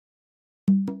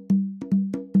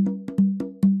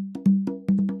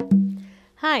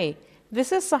Hi,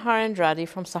 this is Sahar Andrade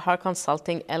from Sahar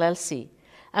Consulting LLC.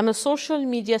 I'm a social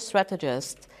media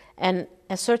strategist and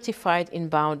a certified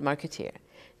inbound marketer.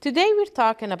 Today we're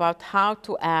talking about how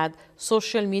to add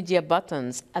social media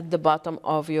buttons at the bottom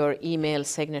of your email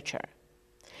signature.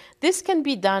 This can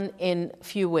be done in a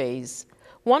few ways.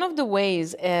 One of the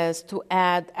ways is to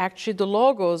add actually the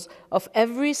logos of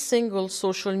every single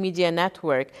social media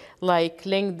network like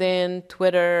LinkedIn,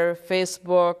 Twitter,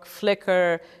 Facebook,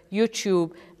 Flickr,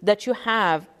 YouTube that you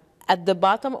have at the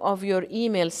bottom of your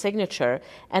email signature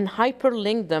and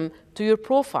hyperlink them to your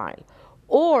profile.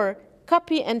 Or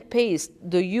copy and paste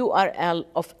the URL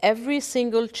of every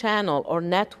single channel or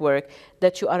network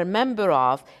that you are a member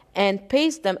of and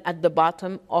paste them at the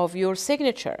bottom of your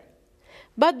signature.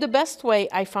 But the best way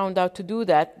I found out to do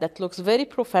that looks very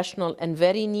professional and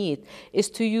very neat, is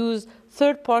to use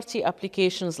third-party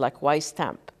applications like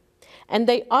YStamp. And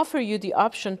they offer you the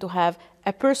option to have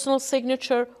a personal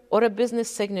signature or a business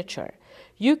signature.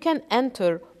 You can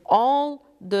enter all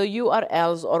the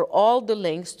URLs or all the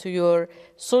links to your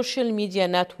social media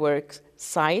network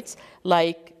sites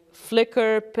like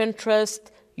Flickr,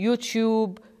 Pinterest,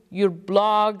 YouTube, your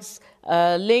blogs,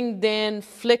 LinkedIn,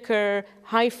 Flickr,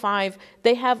 High5.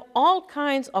 They have all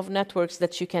kinds of networks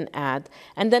that you can add,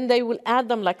 and then they will add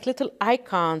them like little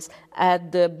icons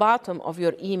at the bottom of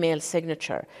your email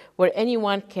signature, where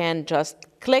anyone can just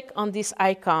click on these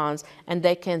icons and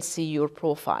they can see your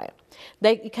profile.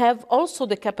 They have also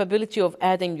the capability of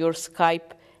adding your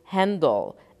Skype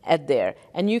handle at there,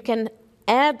 and you can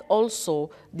add also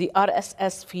the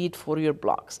RSS feed for your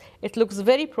blogs. It looks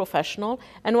very professional,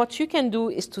 and what you can do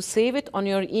is to save it on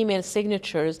your email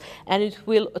signatures, and it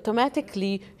will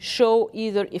automatically show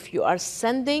either if you are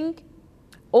sending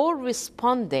or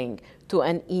responding to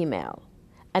an email.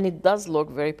 And it does look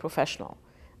very professional.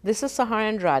 This is Sahar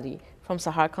Andrade from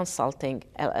Sahar Consulting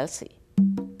LLC.